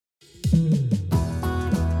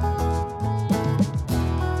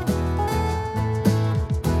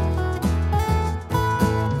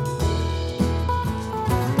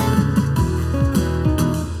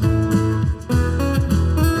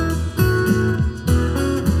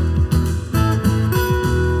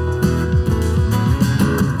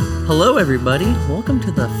Hello, everybody. Welcome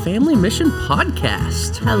to the Family Mission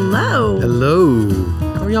Podcast. Hello. Hello.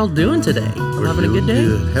 How are y'all doing today? We're Having a good day?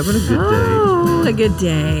 Good. Having a good Oh, a good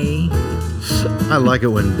day. day. I like it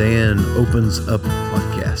when Dan opens up a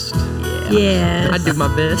podcast. Yes. I do my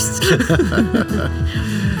best.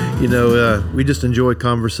 You know, we just enjoy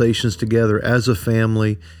conversations together as a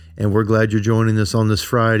family, and we're glad you're joining us on this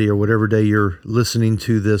Friday or whatever day you're listening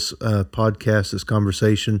to this podcast, this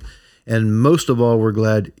conversation. And most of all, we're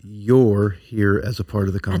glad you're here as a part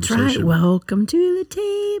of the That's conversation. right. Welcome to the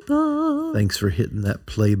table. Thanks for hitting that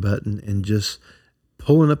play button and just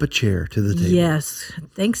pulling up a chair to the table. Yes.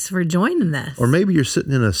 Thanks for joining us. Or maybe you're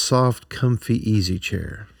sitting in a soft, comfy, easy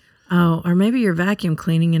chair. Oh, or maybe you're vacuum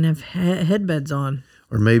cleaning and have headbeds on.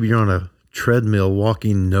 Or maybe you're on a treadmill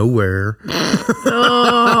walking nowhere.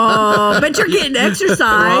 Oh, but you're getting exercise.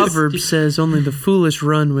 Proverbs says only the foolish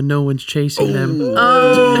run when no one's chasing them.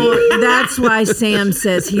 Oh, that's why Sam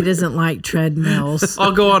says he doesn't like treadmills.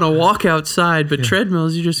 I'll go on a walk outside, but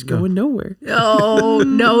treadmills, you're just going nowhere. Oh,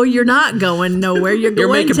 no, you're not going nowhere. You're You're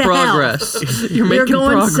going making to progress. health. You're making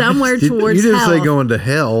going progress. somewhere towards You didn't health. say going to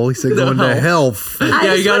hell. He said going to health.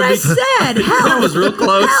 Yeah, you gotta I be. said. Health. That was real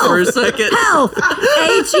close for a second. Health.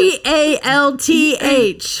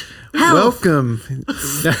 HEALTH. Health. Welcome.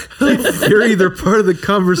 You're either part of the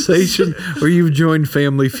conversation or you've joined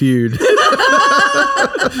Family Feud.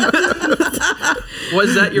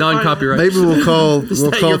 Was that your Non-copyright. Maybe we'll call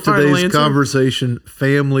your final today's answer? conversation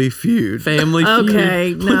Family Feud. Family Feud?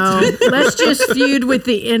 Okay, no. Let's just feud with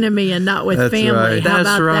the enemy and not with That's family. right. How That's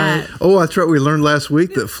about right. that? Oh, that's right. We learned last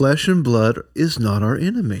week that flesh and blood is not our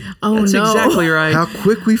enemy. Oh, That's no. exactly right. How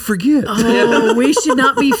quick we forget. Oh, we should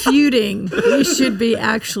not be feuding. We should be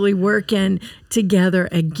actually working together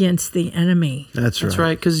against the enemy. That's That's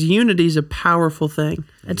right, because unity is a powerful thing.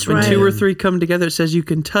 That's When right. two or three come together, it says you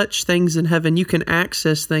can touch things in heaven. You can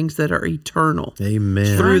access things that are eternal.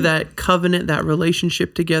 Amen. Through that covenant, that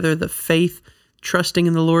relationship together, the faith, trusting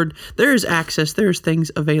in the Lord, there is access. There's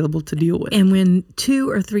things available to deal with. And when two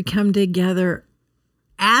or three come together,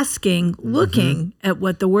 asking, looking at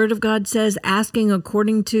what the Word of God says, asking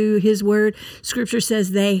according to His Word, Scripture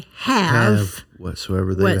says they have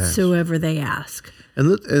whatsoever they ask. whatsoever they ask.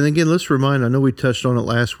 And again, let's remind, I know we touched on it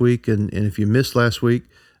last week, and if you missed last week,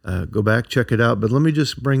 go back, check it out. But let me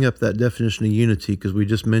just bring up that definition of unity because we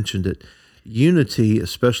just mentioned it. Unity,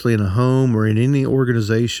 especially in a home or in any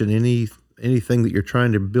organization, anything that you're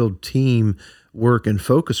trying to build team work and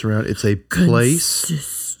focus around, it's a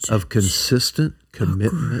place of consistent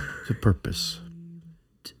commitment to purpose.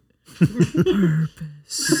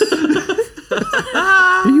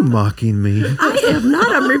 Are you mocking me? I am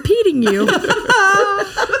not. I'm repeating you.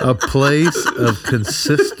 A place of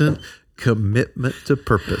consistent commitment to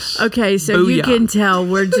purpose. Okay, so you Booyah. can tell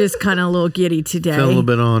we're just kind of a little giddy today. Feel a little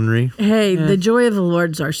bit ornery. Hey, the joy of the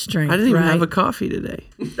Lord's our strength. I didn't even right? have a coffee today.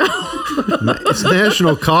 It's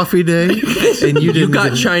National Coffee Day, and you You didn't.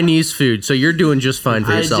 got Chinese food, so you're doing just fine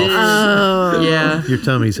for yourself. Oh, Yeah. Your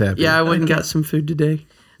tummy's happy. Yeah, I went and got some food today.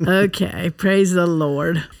 okay. Praise the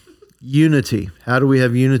Lord. Unity. How do we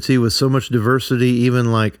have unity with so much diversity?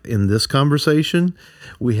 Even like in this conversation,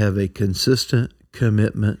 we have a consistent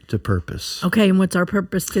commitment to purpose. Okay, and what's our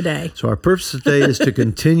purpose today? So our purpose today is to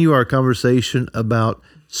continue our conversation about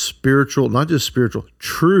spiritual, not just spiritual,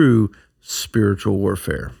 true spiritual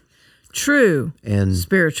warfare. True And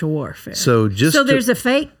spiritual warfare. so there's a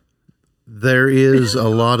fake, there is a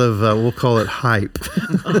lot of we'll call it hype.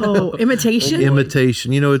 imitation.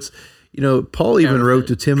 Imitation. Paul even wrote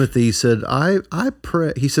to Timothy, he said, I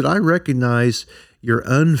pray, he said, I recognize your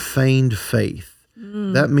unfeigned faith.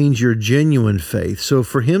 That means your genuine faith. So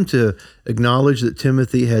for him to acknowledge that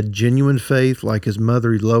Timothy had genuine faith, like his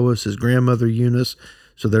mother Lois, his grandmother Eunice,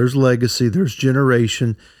 so there's legacy, there's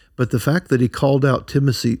generation. But the fact that he called out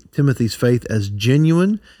Timothy's faith as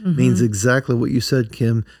genuine means exactly what you said,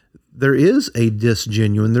 Kim. There is a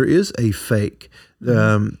disgenuine, there is a fake.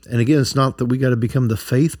 And again, it's not that we got to become the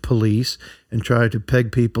faith police and try to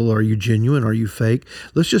peg people. Are you genuine? Are you fake?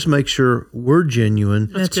 Let's just make sure we're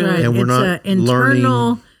genuine. That's right. And we're not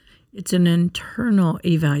learning. It's an internal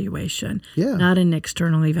evaluation, Yeah. not an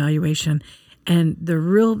external evaluation. And the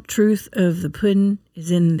real truth of the pudding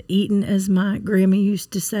is in the eating, as my grandma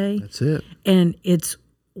used to say. That's it. And it's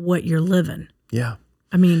what you're living. Yeah.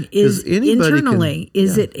 I mean, is 'Cause anybody internally,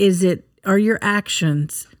 is it, are your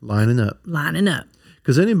actions Lining up. lining up?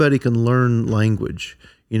 Because anybody can learn language.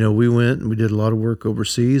 We went and we did a lot of work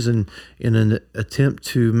overseas, and in an attempt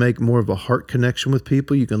to make more of a heart connection with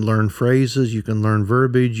people, you can learn phrases, you can learn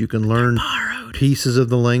verbiage, you can learn pieces of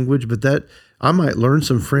the language, but that I might learn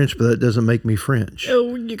some French, but that doesn't make me French.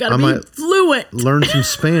 Oh, you got to I be might fluent. Learn some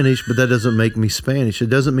Spanish, but that doesn't make me Spanish.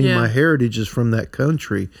 It doesn't mean my heritage is from that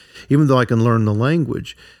country, even though I can learn the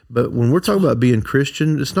language. But when we're talking about being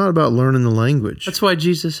Christian, it's not about learning the language. That's why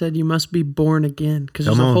Jesus said you must be born again, because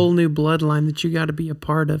there's a whole new bloodline that you got to be a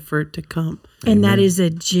part of for it to come. And that is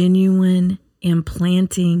a genuine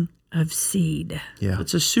implanting of seed. Yeah.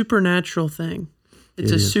 It's a supernatural thing.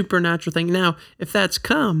 It's a supernatural thing. Now, if that's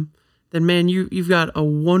come, then man, you've got a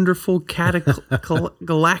wonderful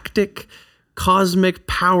galactic, cosmic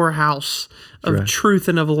powerhouse of truth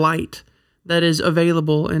and of light that is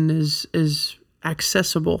available and is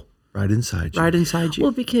accessible. Right inside you. Right inside you.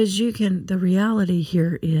 Well, because the reality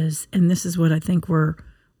here is, and this is what I think we're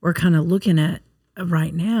kind of looking at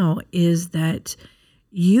right now, is that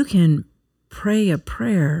you can pray a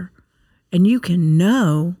prayer and you can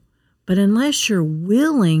know, but unless you're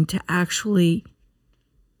willing to actually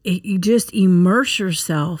you just immerse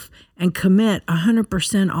yourself and commit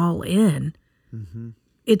 100% all in. Mm-hmm.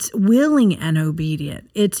 It's willing and obedient.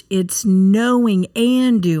 It's knowing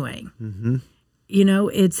and doing. Mm-hmm. You know,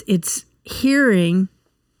 it's hearing,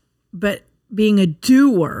 but being a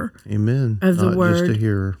doer. Amen. Of the word, not just a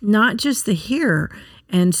hearer. Not just the hearer.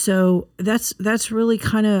 And so that's really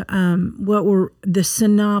kind of the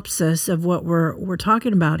synopsis of what we're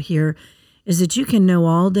talking about here, is that you can know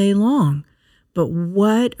all day long, but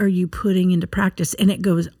what are you putting into practice? And it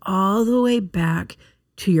goes all the way back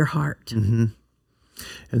to your heart. Mm-hmm.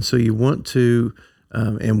 And so you want to,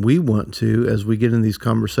 and we want to, as we get in these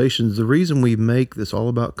conversations, the reason we make this all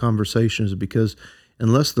about conversation is because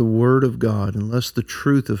unless the Word of God, unless the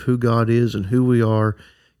truth of who God is and who we are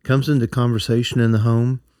comes into conversation in the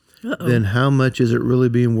home, then how much is it really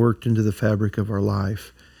being worked into the fabric of our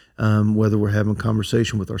life? Whether we're having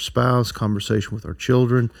conversation with our spouse, conversation with our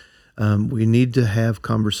children, we need to have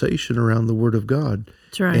conversation around the Word of God.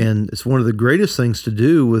 That's right. And it's one of the greatest things to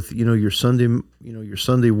do with, your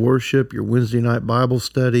Sunday worship, your Wednesday night Bible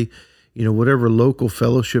study, whatever local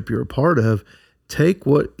fellowship you're a part of. Take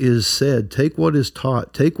what is said, take what is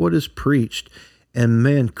taught, take what is preached, and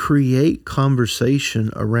man, create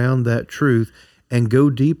conversation around that truth and go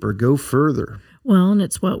deeper, go further. Well, and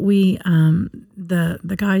it's what we,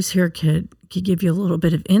 the guys here could give you a little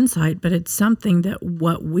bit of insight, but it's something that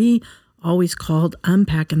what we always called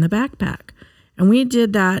unpacking the backpack. And we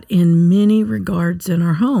did that in many regards in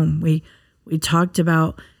our home. We talked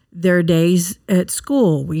about their days at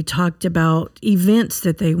school. We talked about events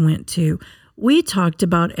that they went to. We talked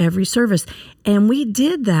about every service. And we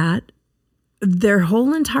did that their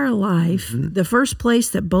whole entire life. Mm-hmm. The first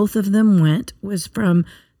place that both of them went was from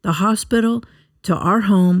the hospital to our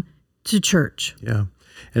home to church. Yeah.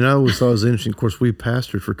 And I always thought it was interesting. Of course, we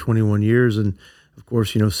pastored for 21 years. And of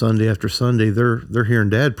course, Sunday after Sunday, they're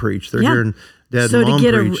hearing Dad preach. They're hearing Dad and Mom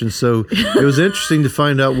preach. And so it was interesting to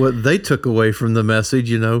find out what they took away from the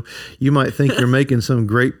message. You might think you're making some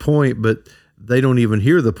great point, but they don't even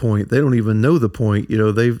hear the point. They don't even know the point.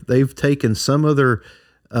 They've taken some other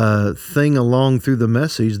thing along through the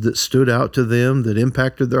message that stood out to them, that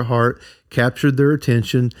impacted their heart, captured their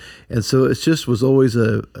attention. And so it just was always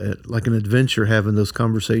like an adventure having those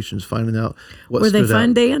conversations, finding out what stood out. Were they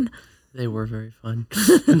fun, Dan? They were very fun.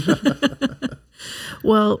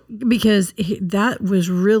 Well, because that was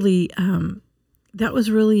really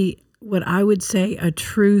what I would say a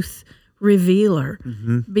truth revealer.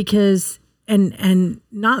 Mm-hmm. Because and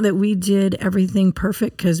not that we did everything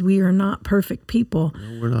perfect, because we are not perfect people.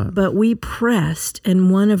 No, we're not. But we pressed,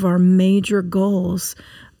 and one of our major goals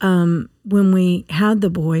when we had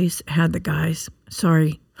the guys.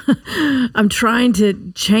 Sorry. I'm trying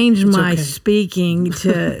to change my speaking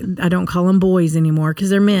to, I don't call them boys anymore because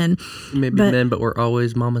they're men. Maybe men, but we're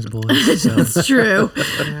always mama's boys. So. That's true.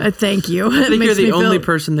 Thank you. I think you're the only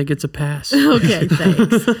person that gets a pass. Okay,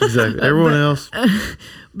 thanks. Exactly. Everyone else.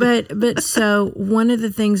 But so one of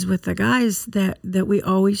the things with the guys that we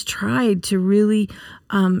always tried to really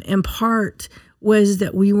impart was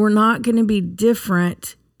that we were not going to be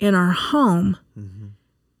different in our home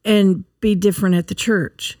and be different at the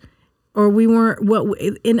church. Or we weren't,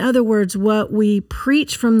 in other words, what we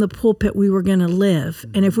preach from the pulpit, we were going to live.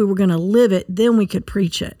 Mm-hmm. And if we were going to live it, then we could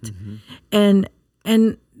preach it. Mm-hmm.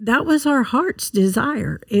 And that was our heart's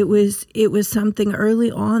desire. It was something early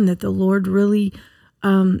on that the Lord really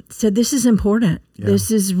said, this is important. Yeah. This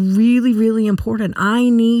is really, really important. I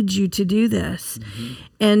need you to do this. Mm-hmm.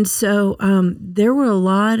 And so there were a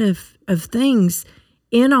lot of things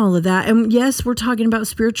in all of that. And yes, we're talking about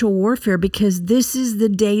spiritual warfare because this is the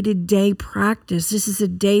day-to-day practice. This is a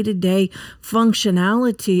day-to-day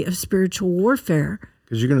functionality of spiritual warfare.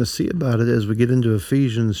 because you're going to see about it as we get into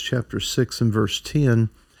Ephesians chapter 6 and verse 10.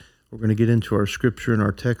 We're going to get into our scripture and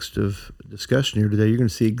our text of discussion here today. You're going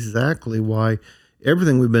to see exactly why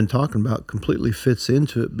everything we've been talking about completely fits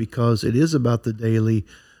into it, because it is about the daily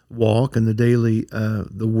walk and the daily,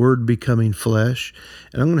 the Word becoming flesh.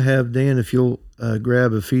 And I'm going to have Dan, if you'll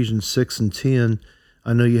grab Ephesians 6 and 10.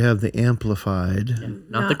 I know you have the Amplified.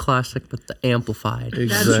 Not the classic, but the Amplified.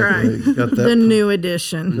 Exactly. That's right. Got that The new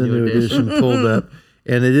edition. the new edition pulled up.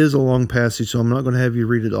 And it is a long passage, so I'm not going to have you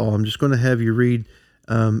read it all. I'm just going to have you read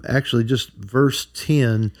actually just verse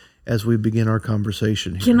 10 as we begin our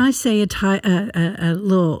conversation here. Can I say a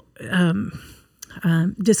little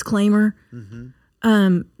disclaimer?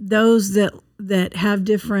 Those that have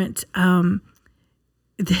different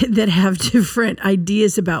that have different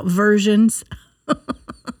ideas about versions,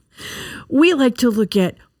 we like to look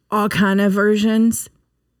at all kind of versions,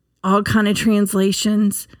 all kind of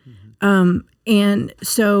translations, and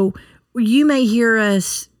so you may hear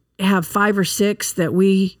us have 5 or 6 that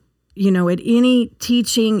we, at any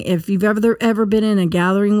teaching, if you've ever been in a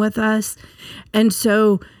gathering with us. And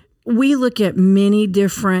so we look at many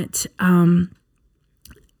different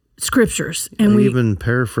scriptures. And we even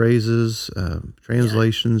paraphrases,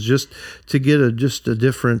 translations, just to get a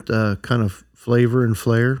different kind of flavor and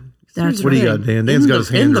flair. That's What do you right. got, Dan? Dan's got his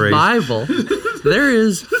hand in the raised. Bible, there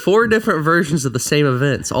is 4 different versions of the same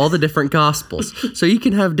events, all the different Gospels. So you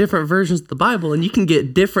can have different versions of the Bible, and you can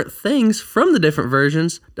get different things from the different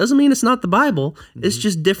versions. Doesn't mean it's not the Bible. It's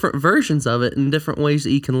just different versions of it and different ways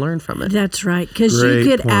that you can learn from it. That's right. Because you Great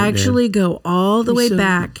could point, Dan. actually go all the way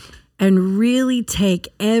back and really take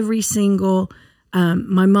every single,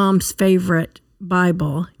 my mom's favorite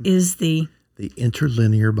Bible is the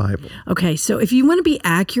Interlinear Bible. Okay, so if you want to be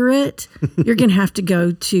accurate, you're going to have to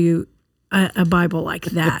go to a Bible like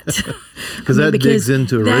that. Because that digs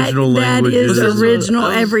into original languages. That is original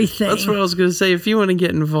everything. That's what I was going to say. If you want to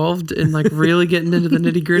get involved in really getting into the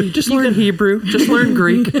nitty gritty, just learn Hebrew, just learn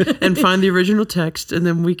Greek, and find the original text, and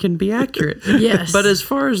then we can be accurate. Yes. But as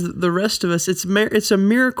far as the rest of us, it's a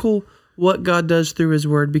miracle what God does through His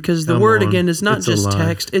Word, because the Word, again, is not It's just alive.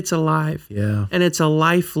 text, it's alive. Yeah. And it's a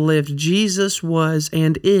life lived. Jesus was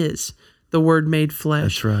and is the Word made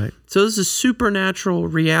flesh. That's right. So this is a supernatural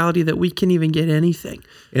reality that we can even get anything.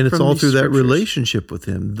 And it's from all these through that scriptures. relationship with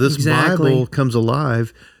Him. This Exactly. Bible comes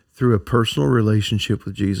alive through a personal relationship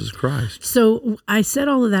with Jesus Christ. So I said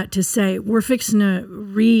all of that to say we're fixing to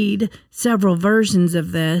read several versions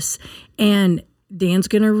of this, and Dan's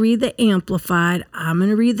going to read the Amplified. I'm going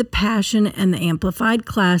to read the Passion and the Amplified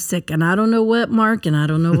Classic. And I don't know what Mark and I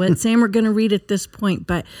don't know what Sam are going to read at this point,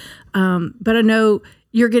 but I know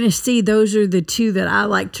you're going to see those are the 2 that I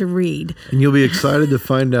like to read. And you'll be excited to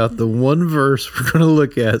find out the one verse we're going to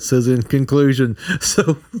look at says in conclusion.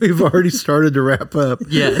 So we've already started to wrap up.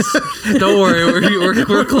 Yes. Don't worry.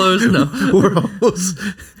 We're close now. We're almost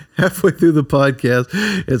halfway through the podcast.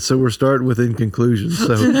 And so we're starting with in conclusion.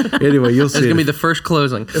 So anyway, you'll It's see going to be it. the first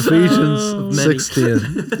closing. Ephesians many.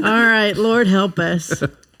 6:10. All right, Lord, help us.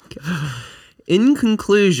 In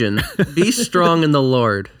conclusion, be strong in the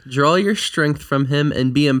Lord. Draw your strength from Him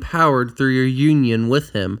and be empowered through your union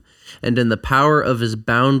with Him and in the power of His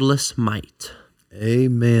boundless might.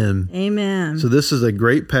 Amen. Amen. So this is a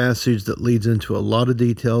great passage that leads into a lot of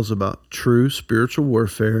details about true spiritual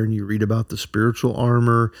warfare, and you read about the spiritual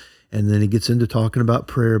armor, and then he gets into talking about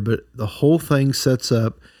prayer, but the whole thing sets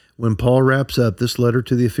up when Paul wraps up this letter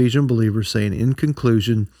to the Ephesian believers saying, in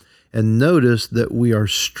conclusion, and notice that we are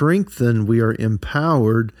strengthened, we are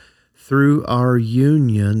empowered through our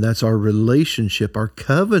union, that's our relationship, our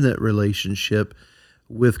covenant relationship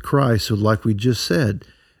with Christ. So like we just said,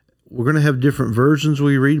 we're going to have different versions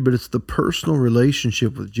we read, but it's the personal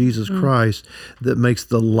relationship with Jesus Christ that makes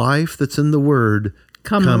the life that's in the Word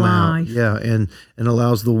Come out. alive. Yeah, and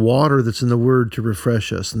allows the water that's in the Word to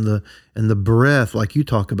refresh us, and the breath, like you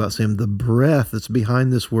talk about, Sam, the breath that's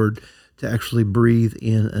behind this Word to actually breathe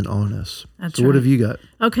in and on us. That's so what right. have you got?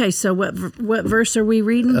 Okay, so what verse are we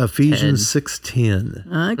reading? Ephesians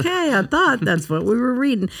 6:10. Okay, I thought that's what we were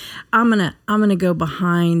reading. I'm gonna go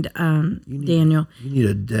behind Daniel. You need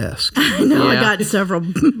a desk. I know I Yeah. got several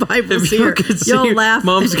Bibles If you here. could see, You'll laugh.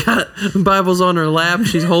 Mom's got Bibles on her lap.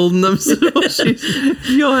 She's holding them. So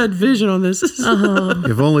y'all had vision on this.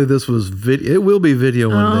 If only this was video. It will be video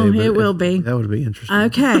one day. but it will be. That would be interesting.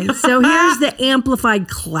 Okay, so here's the Amplified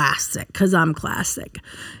Classic, because I'm classic.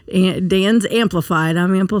 And Dan's Amplified,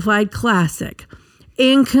 I'm Amplified Classic.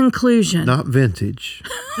 In conclusion, not vintage.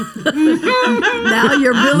 now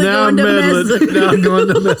you're really going to mess. Now I'm going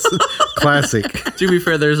to mess. Classic. To be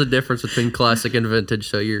fair, there's a difference between classic and vintage,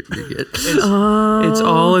 so you're good. It's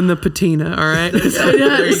all in the patina, all right?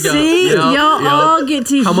 There you go. See, Yep, y'all yep. all get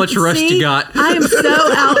to How much rust you got? I am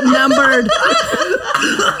so outnumbered.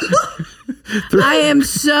 I am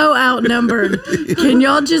so outnumbered. Can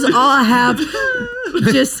y'all just all have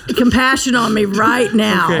just compassion on me right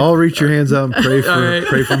now? All reach your hands out and pray for right.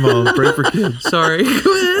 pray for mom, pray for kids. Sorry.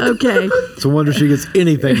 Okay. It's a wonder she gets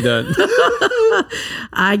anything done.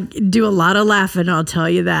 I do a lot of laughing, I'll tell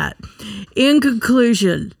you that. In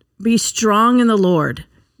conclusion, be strong in the Lord.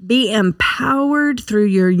 Be empowered through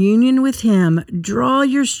your union with Him. Draw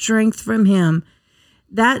your strength from Him.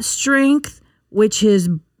 That strength which His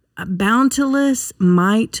bounteous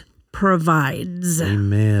might provides.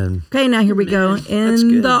 Amen. Okay, now here we go. In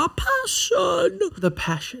good. the passion. The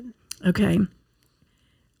passion. Okay.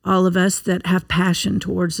 All of us that have passion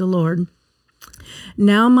towards the Lord.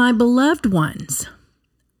 Now, my beloved ones,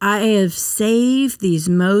 I have saved these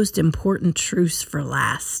most important truths for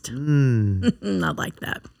last. Not like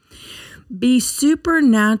that. Be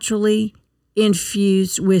supernaturally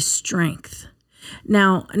infused with strength.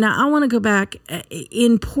 Now I want to go back.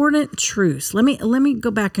 Important truths. Let me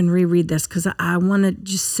go back and reread this because I want to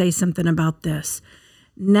just say something about this.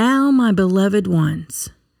 Now, my beloved ones,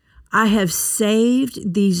 I have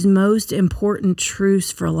saved these most important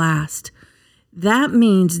truths for last. That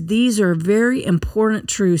means these are very important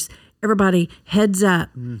truths. Everybody, heads up.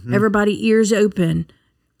 Everybody, ears open.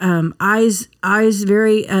 Eyes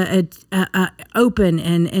very open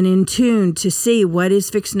and in tune to see what is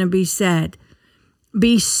fixing to be said.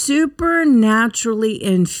 Be supernaturally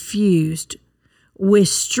infused with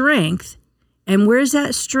strength. And where's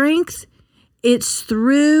that strength? It's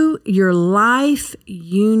through your life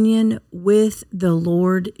union with the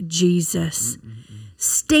Lord Jesus.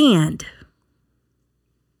 Stand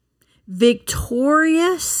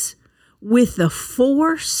victorious with the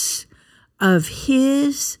force of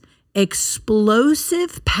His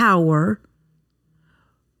explosive power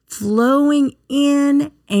flowing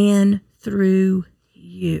in and through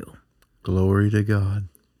you. Glory to God.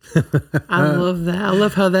 I love that. I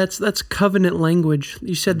love how that's covenant language.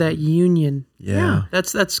 You said that union. Yeah.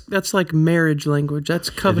 That's like marriage language. That's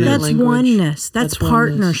covenant That's language. oneness. That's oneness.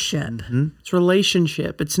 partnership. It's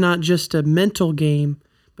relationship. It's not just a mental game,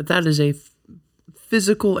 but that is a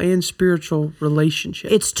physical and spiritual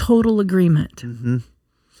relationship. It's total agreement. And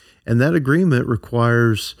that agreement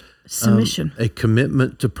requires Submission. a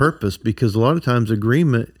commitment to purpose, because a lot of times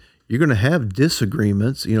agreement, you're going to have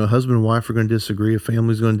disagreements. You know, husband and wife are going to disagree. A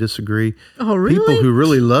family's going to disagree. Oh, really? People who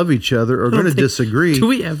really love each other are going to disagree. Do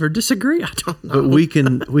we ever disagree? I don't know. But we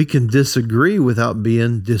can disagree without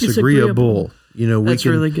being disagreeable. You know, That's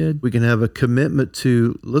really good. We can have a commitment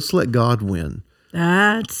to, let's let God win.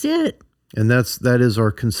 That's it. And that is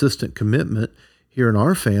our consistent commitment here in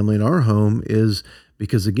our family, in our home, is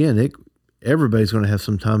because, again, everybody's going to have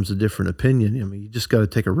sometimes a different opinion. I mean, you just got to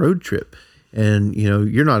take a road trip, and, you know,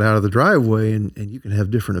 you're not out of the driveway, and you can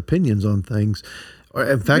have different opinions on things. Or,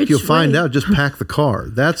 in fact, you'll find out, just pack the car.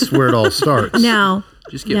 That's where it all starts. Now,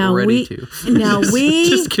 Just get ready to. Now we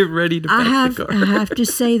Just get ready to pack the car. I have to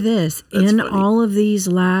say this. In all of these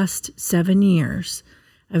last 7 years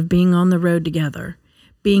of being on the road together,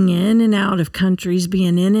 being in and out of countries,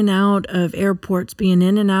 being in and out of airports, being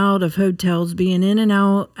in and out of hotels, being in and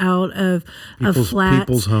out of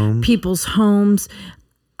flats, people's homes.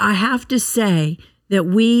 I have to say that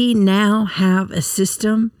we now have a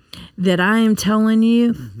system that I am telling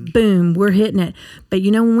you, boom, we're hitting it. But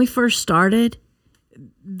you know, when we first started,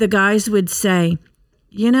 the guys would say,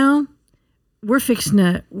 you know, we're fixing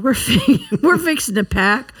to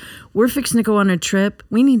pack. We're fixing to go on a trip.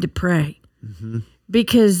 We need to pray.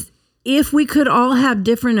 Because if we could all have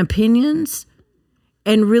different opinions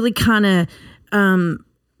and really kind of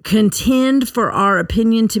contend for our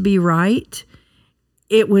opinion to be right,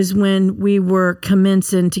 it was when we were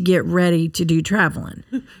commencing to get ready to do traveling.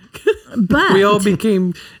 But We all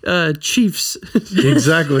became chiefs.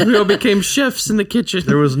 Exactly. We all became chefs in the kitchen.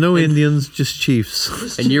 There was no Indians, just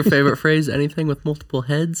chiefs. And your favorite phrase, anything with multiple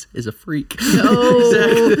heads is a freak.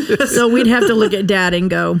 so we'd have to look at Dad and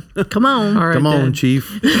go, come on. All right, Come on, Dad.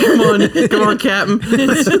 Chief. Come on, Captain.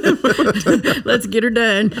 Let's get her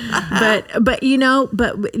done. But you know,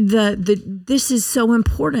 this is so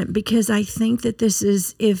important, because I think that this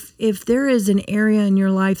is, if there is an area in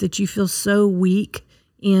your life that you feel so weak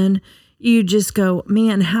in, you just go,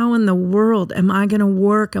 man, how in the world am I going to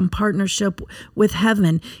work in partnership with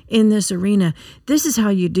heaven in this arena? This is how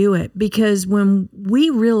you do it. Because when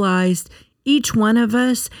we realized each one of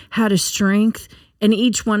us had a strength and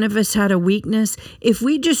each one of us had a weakness. If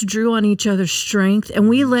we just drew on each other's strength and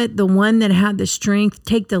we let the one that had the strength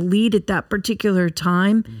take the lead at that particular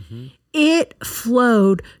time, it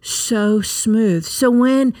flowed so smooth. So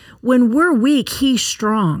when we're weak, he's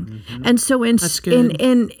strong. And so in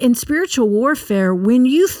spiritual warfare, when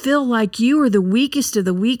you feel like you are the weakest of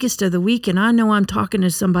the weakest of the weak, and I know I'm talking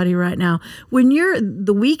to somebody right now, when you're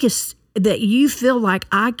the weakest, that you feel like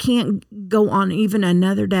I can't go on even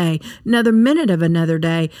another day, another minute of another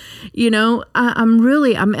day, I'm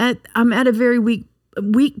at a very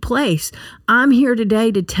weak place. I'm here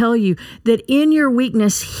today to tell you that in your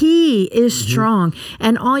weakness, he is strong.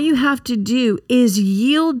 And all you have to do is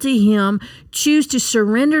yield to him, choose to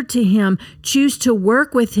surrender to him, choose to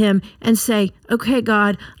work with him and say, okay,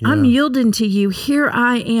 God, I'm yielding to you. Here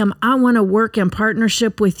I am. I want to work in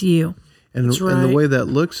partnership with you. And the way that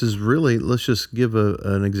looks is really, let's just give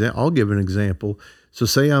an example. I'll give an example. So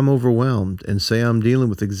say I'm overwhelmed and say I'm dealing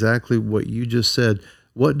with exactly what you just said.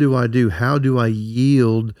 What do I do? How do I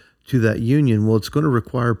yield to that union? Well, it's going to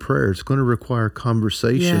require prayer. It's going to require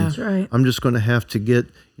conversation. Yeah, that's right. I'm just going to have to get,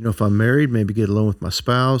 if I'm married, maybe get alone with my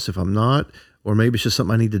spouse. If I'm not, or maybe it's just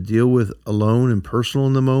something I need to deal with alone and personal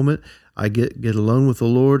in the moment, I get alone with the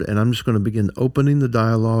Lord, and I'm just going to begin opening the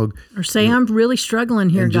dialogue. Or say, I'm really struggling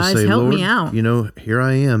here, guys. Say, help Lord, me out. Here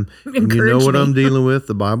I am. And you know what I'm dealing with.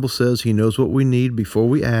 The Bible says he knows what we need before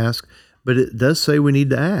we ask, but it does say we need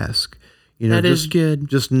to ask. That is good.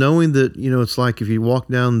 Just knowing that, it's like if you walk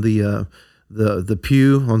down the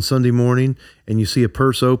pew on Sunday morning and you see a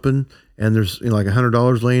purse open and there's like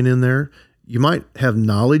 $100 laying in there, you might have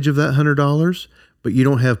knowledge of that $100, but you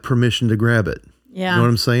don't have permission to grab it. Yeah. You know what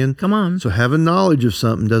I'm saying? Come on. So having knowledge of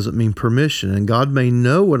something doesn't mean permission. And God may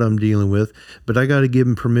know what I'm dealing with, but I got to give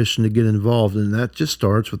him permission to get involved. And that just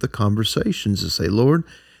starts with the conversations to say, Lord,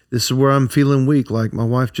 this is where I'm feeling weak, like my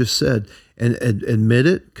wife just said, and admit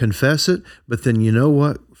it, confess it. But then you know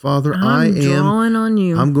what, Father, I'm drawing on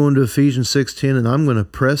you. I'm going to Ephesians 6:10, and I'm going to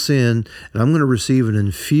press in, and I'm going to receive an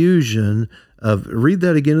infusion of, read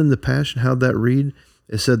that again in the Passion, how'd that read?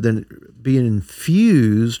 It said then being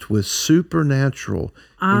infused with supernatural.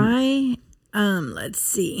 Let's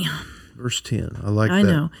see. Verse 10. I like that. I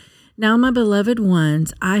know. Now, my beloved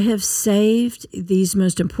ones, I have saved these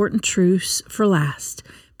most important truths for last.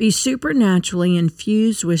 Be supernaturally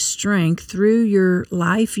infused with strength through your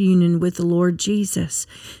life union with the Lord Jesus.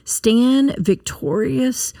 Stand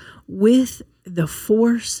victorious with the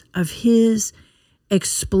force of his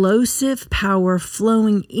explosive power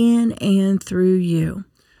flowing in and through you.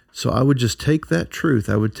 So I would just take that truth.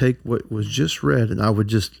 I would take what was just read and I would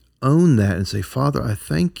just own that and say, Father, I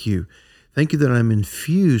thank you. Thank you that I'm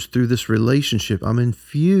infused through this relationship. I'm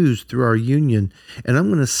infused through our union, and I'm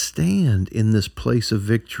going to stand in this place of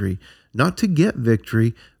victory, not to get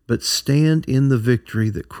victory, but stand in the victory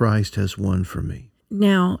that Christ has won for me.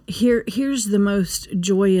 Now, here's the most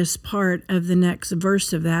joyous part of the next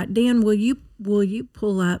verse of that. Dan, will you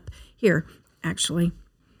pull up here, actually?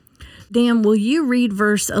 Dan, will you read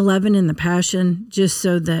verse 11 in the Passion just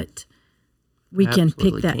so that we can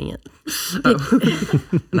pick that? Can't.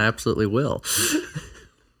 And I absolutely will.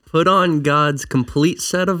 Put on God's complete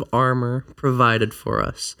set of armor provided for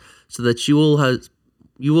us, so that you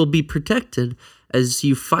will be protected as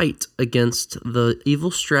you fight against the evil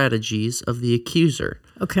strategies of the accuser.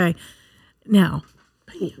 Okay. Now,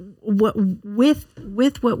 with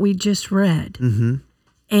what we just read,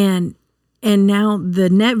 and now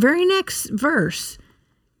the very next verse,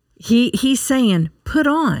 he's saying, "Put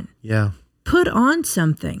on." Yeah. Put on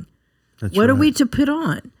something. That's what right. are we to put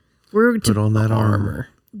on? We're to put on that armor.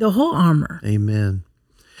 The whole armor. Amen.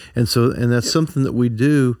 And that's something that we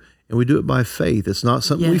do, and we do it by faith. It's not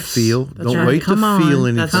something we feel. Don't right. wait Come to on. feel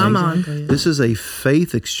anything. Come on. Exactly. This is a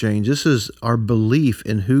faith exchange. This is our belief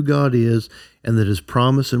in who God is and that his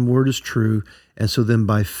promise and word is true. And so then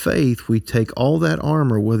by faith, we take all that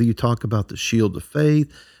armor, whether you talk about the shield of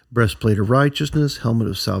faith, breastplate of righteousness, helmet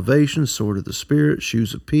of salvation, sword of the Spirit,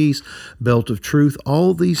 shoes of peace, belt of truth,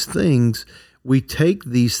 all these things, we take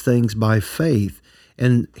these things by faith.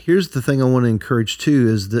 And here's the thing I want to encourage too,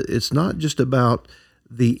 is that it's not just about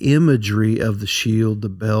the imagery of the shield, the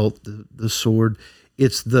belt, the sword.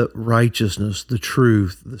 It's the righteousness, the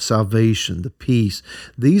truth, the salvation, the peace.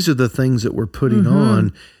 These are the things that we're putting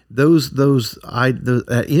on.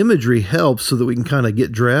 That imagery helps so that we can kind of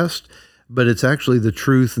get dressed, but it's actually the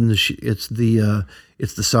truth and it's the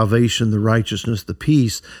salvation, the righteousness, the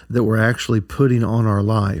peace that we're actually putting on our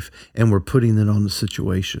life, and we're putting it on the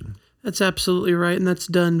situation. That's absolutely right, and that's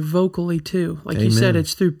done vocally too. Like Amen. you said,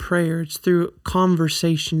 it's through prayer, it's through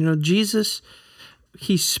conversation. Jesus,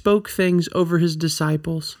 he spoke things over his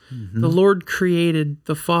disciples. The Lord created,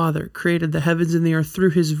 the Father created the heavens and the earth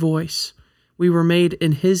through his voice. We were made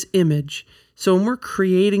in his image. So when we're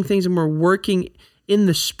creating things and we're working in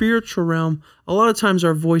the spiritual realm, a lot of times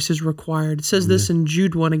our voice is required. It says this in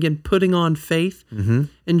Jude 1, again, putting on faith.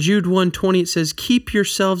 In Jude 1:20, it says, keep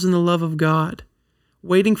yourselves in the love of God,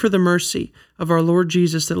 waiting for the mercy of our Lord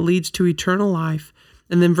Jesus that leads to eternal life.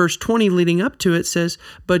 And then verse 20 leading up to it says,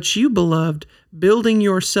 but you, beloved, building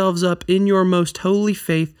yourselves up in your most holy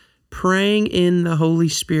faith, praying in the Holy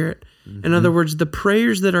Spirit. In other words, the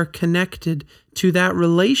prayers that are connected to that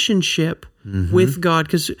relationship with God,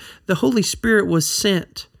 because the Holy Spirit was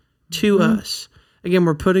sent to us. Again,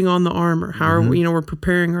 we're putting on the armor. How are we, we're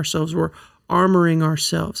preparing ourselves. We're armoring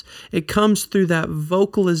ourselves. It comes through that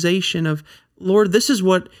vocalization of, Lord, this is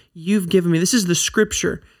what you've given me. This is the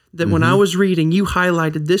scripture that when I was reading, you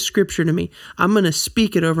highlighted this scripture to me. I'm going to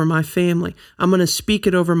speak it over my family. I'm going to speak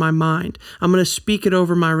it over my mind. I'm going to speak it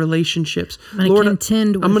over my relationships. I'm going to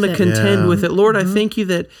contend with it. I'm going to contend with it. Lord, I thank you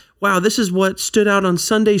that, wow, this is what stood out on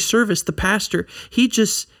Sunday service. The pastor,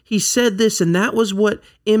 he said this, and that was what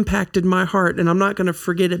impacted my heart, and I'm not going to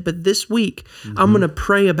forget it. But this week, I'm going to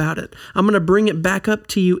pray about it. I'm going to bring it back up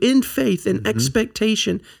to you in faith and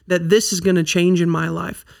expectation that this is going to change in my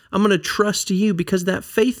life. I'm going to trust you, because that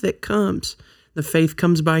faith that comes, the faith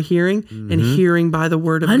comes by hearing, and hearing by the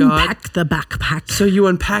word of God. Unpack the backpack. So you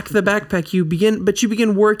unpack the backpack. You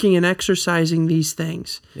begin working and exercising these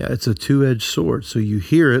things. Yeah, it's a two-edged sword. So you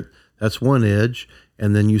hear it, that's one edge,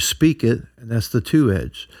 and then you speak it, and that's the two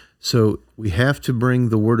edge. So we have to bring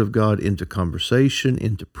the word of God into conversation,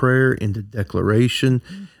 into prayer, into declaration.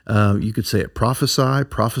 You could say it, prophesy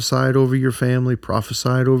it over your family,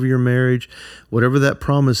 prophesy it over your marriage. Whatever that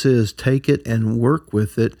promise is, take it and work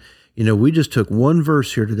with it. We just took one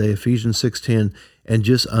verse here today, Ephesians 6:10, and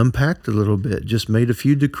just unpacked a little bit, just made a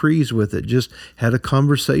few decrees with it, just had a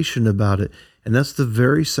conversation about it. And that's the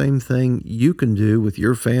very same thing you can do with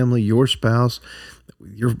your family, your spouse,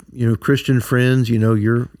 your Christian friends,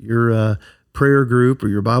 your prayer group or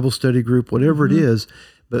your Bible study group, whatever it is.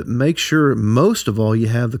 But make sure, most of all, you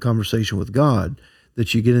have the conversation with God,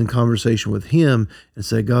 that you get in conversation with him and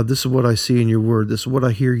say, God, this is what I see in your word. This is what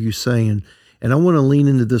I hear you saying. And I want to lean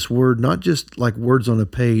into this word, not just like words on a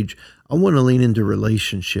page. I want to lean into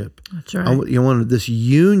relationship. That's right. I want this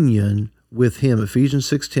union with him. Ephesians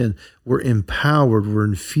 6:10, we're empowered, we're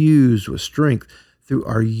infused with strength through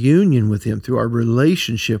our union with him, through our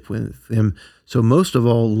relationship with him. So most of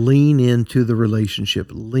all, lean into the relationship,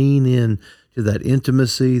 lean in to that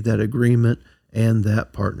intimacy, that agreement, and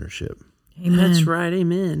that partnership. Amen. That's right.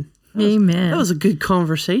 Amen. Amen. That was a good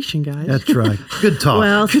conversation, guys. That's right. Good talk.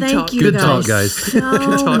 Well, thank you Good guys, talk, guys.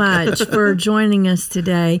 so much for joining us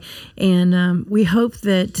today. And we hope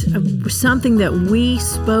that something that we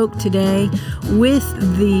spoke today with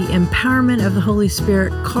the empowerment of the Holy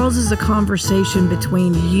Spirit causes a conversation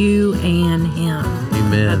between you and him.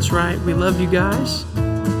 Amen. That's right. We love you guys.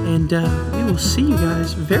 And we will see you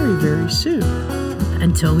guys very, very soon.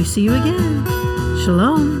 Until we see you again.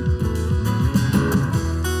 Shalom.